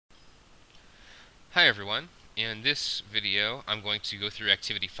Hi everyone. In this video, I'm going to go through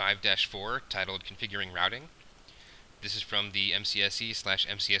Activity 5-4 titled Configuring Routing. This is from the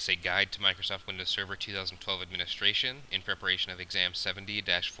MCSE/MCSA Guide to Microsoft Windows Server 2012 Administration in preparation of Exam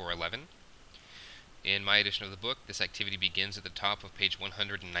 70-411. In my edition of the book, this activity begins at the top of page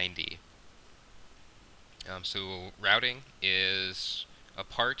 190. So routing is a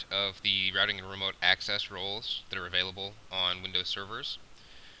part of the routing and remote access roles that are available on Windows servers.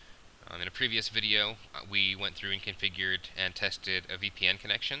 In a previous video, we went through and configured and tested a VPN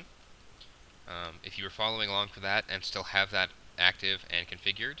connection. If you were following along for that and still have that active and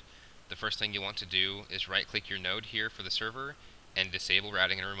configured, the first thing you want to do is right-click your node here for the server and disable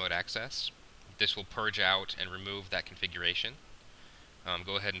routing and remote access. This will purge out and remove that configuration.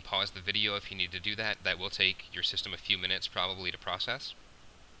 Go ahead and pause the video if you need to do that. That will take your system a few minutes probably to process.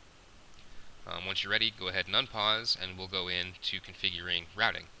 Once you're ready, go ahead and unpause and we'll go into configuring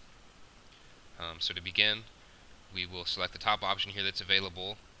routing. So to begin, we will select the top option here that's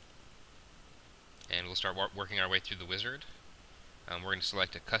available, and we'll start working our way through the wizard. We're going to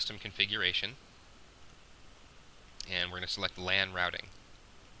select a custom configuration, and we're going to select LAN routing.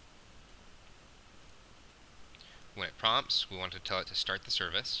 When it prompts, we want to tell it to start the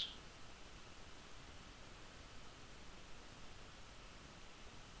service.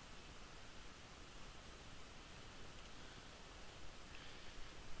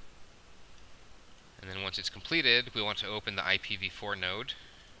 And then once it's completed, we want to open the IPv4 node.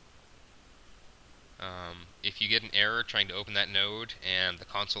 If you get an error trying to open that node and the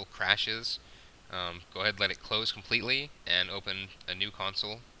console crashes, go ahead and let it close completely and open a new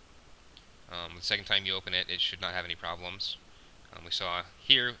console. The second time you open it, it should not have any problems. We saw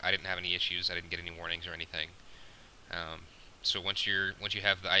here I didn't have any issues. I didn't get any warnings or anything. So once you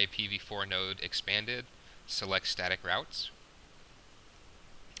have the IPv4 node expanded, select static routes.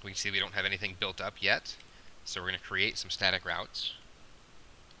 We can see we don't have anything built up yet, so we're going to create some static routes.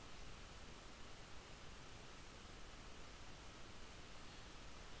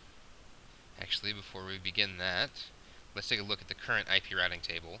 Actually, before we begin that, let's take a look at the current IP routing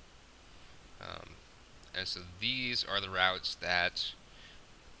table. And so these are the routes that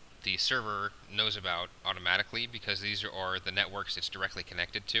the server knows about automatically because these are the networks it's directly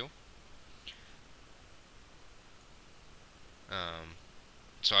connected to.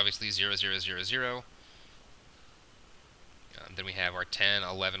 So obviously 0000. Then we have our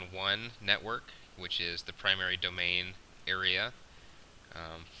 10.11.1 network, which is the primary domain area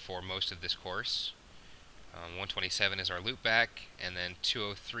for most of this course. 127 is our loopback, and then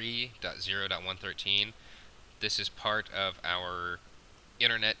 203.0.113. This is part of our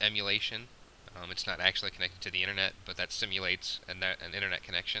internet emulation. It's not actually connected to the internet, but that simulates an internet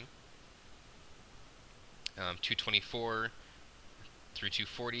connection. 224 through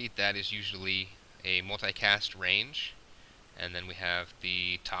 240, that is usually a multicast range, and then we have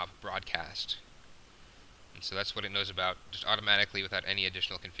the top broadcast. And so that's what it knows about just automatically without any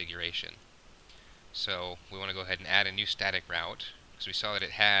additional configuration. So we want to go ahead and add a new static route because we saw that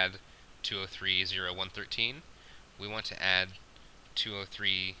it had 203.0.113. We want to add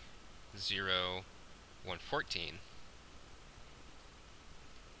 203.0.114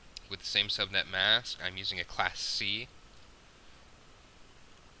 with the same subnet mask. I'm using a class C.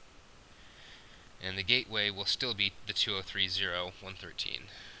 And the gateway will still be the 203.0.113.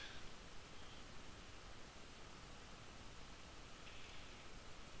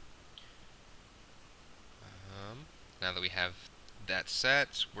 Now that we have that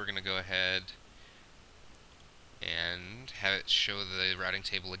set, we're going to go ahead and have it show the routing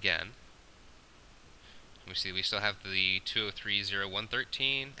table again. We see we still have the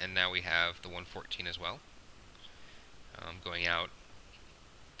 203.0.113, and now we have the 114 as well, going out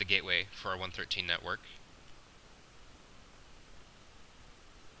the gateway for our 113 network.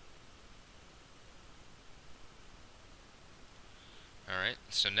 Alright,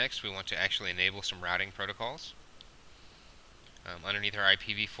 so next we want to actually enable some routing protocols. Underneath our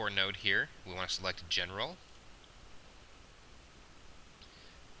IPv4 node here, we want to select General.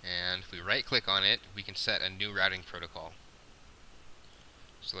 And if we right-click on it, we can set a new routing protocol.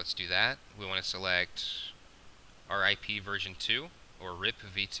 So let's do that. We want to select RIP version 2, or RIP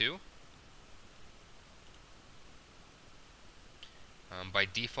v2. By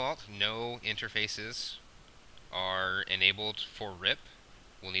default, no interfaces are enabled for RIP.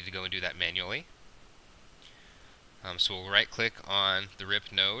 We'll need to go and do that manually. So we'll right-click on the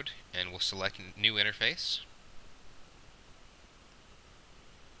RIP node and we'll select New Interface.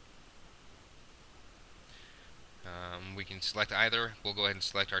 We can select either. We'll go ahead and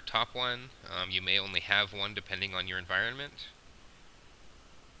select our top one. You may only have one depending on your environment.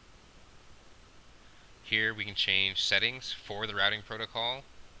 Here we can change settings for the routing protocol.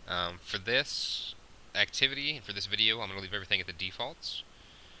 For this activity and for this video, I'm going to leave everything at the defaults.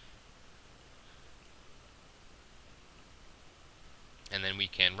 And then we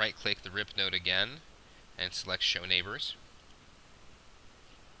can right-click the RIP node again and select Show Neighbors.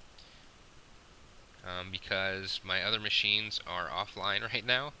 Because my other machines are offline right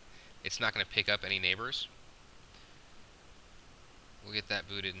now, it's not going to pick up any neighbors. We'll get that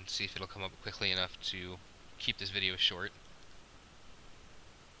booted and see if it'll come up quickly enough to keep this video short.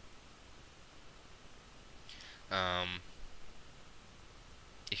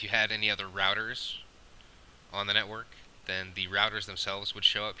 If you had any other routers on the network, then the routers themselves would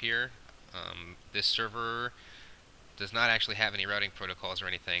show up here. This server does not actually have any routing protocols or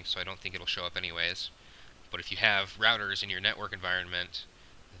anything, so I don't think it'll show up anyways. But if you have routers in your network environment,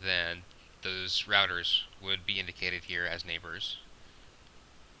 then those routers would be indicated here as neighbors.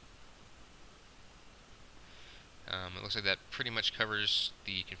 It looks like that pretty much covers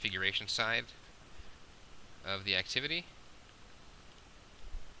the configuration side of the activity.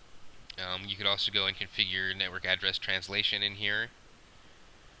 You could also go and configure network address translation in here.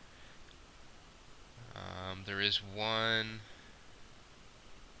 There is one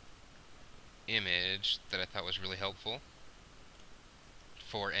image that I thought was really helpful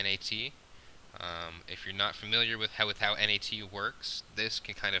for NAT. If you're not familiar with how NAT works, this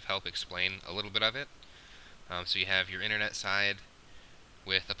can kind of help explain a little bit of it. So you have your internet side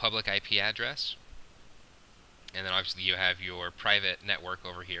with a public IP address, and then obviously you have your private network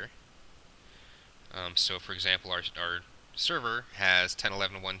over here. So for example, our server has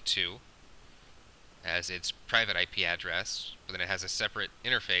 10.11.1.2 as its private IP address, but then it has a separate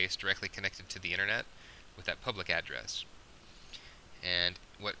interface directly connected to the internet with that public address. And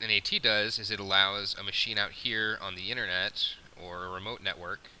what NAT does is it allows a machine out here on the internet or a remote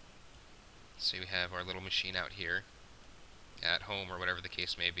network. So we have our little machine out here at home or whatever the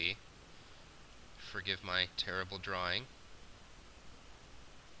case may be. Forgive my terrible drawing.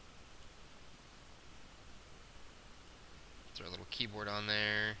 Throw a little keyboard on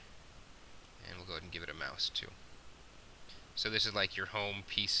there, and we'll go ahead and give it a mouse too. So this is like your home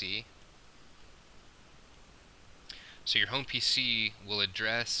PC. So your home PC will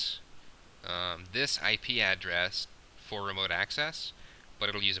address this IP address for remote access, but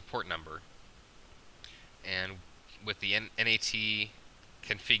it'll use a port number. And with the NAT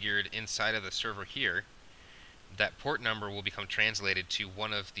configured inside of the server here, that port number will become translated to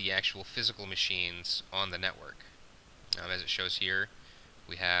one of the actual physical machines on the network. As it shows here,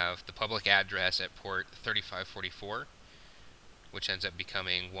 we have the public address at port 3544, which ends up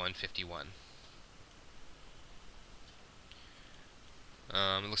becoming 151.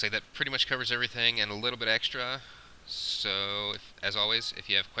 It looks like that pretty much covers everything and a little bit extra. So, as always, if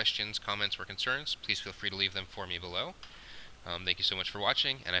you have questions, comments, or concerns, please feel free to leave them for me below. Thank you so much for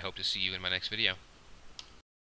watching, and I hope to see you in my next video.